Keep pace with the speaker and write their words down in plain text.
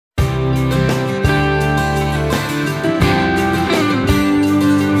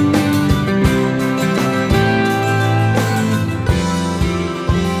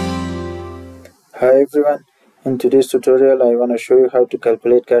everyone, in today's tutorial I want to show you how to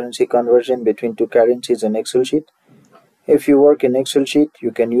calculate currency conversion between two currencies in Excel sheet. If you work in Excel sheet,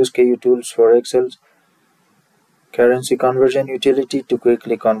 you can use KU tools for Excel's currency conversion utility to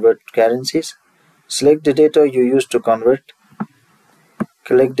quickly convert currencies. Select the data you use to convert.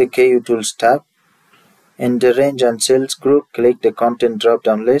 Click the KU tools tab. In the range and cells group, click the content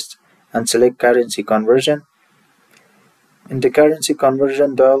drop-down list and select currency conversion. In the currency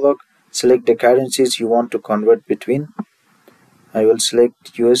conversion dialog, select the currencies you want to convert between. I will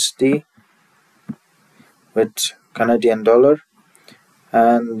select USD with Canadian dollar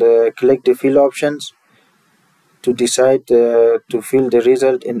and click the fill options to decide to fill the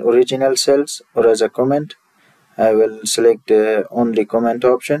result in original cells or as a comment. I will select the only comment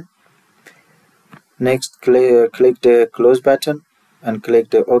option. Next, click the close button and click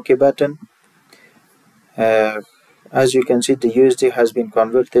the OK button. As you can see, the USD has been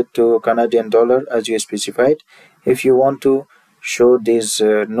converted to Canadian dollar as you specified. If you want to show these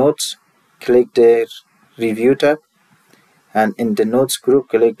notes, click the review tab, and in the notes group,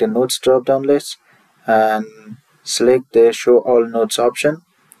 click the notes drop down list and select the show all notes option.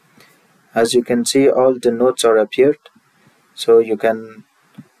 As you can see, all the notes are appeared, so you can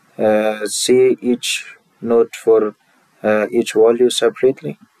see each note for each value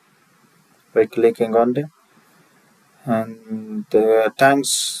separately by clicking on them. And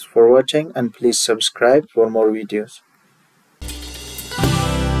thanks for watching, and please subscribe for more videos.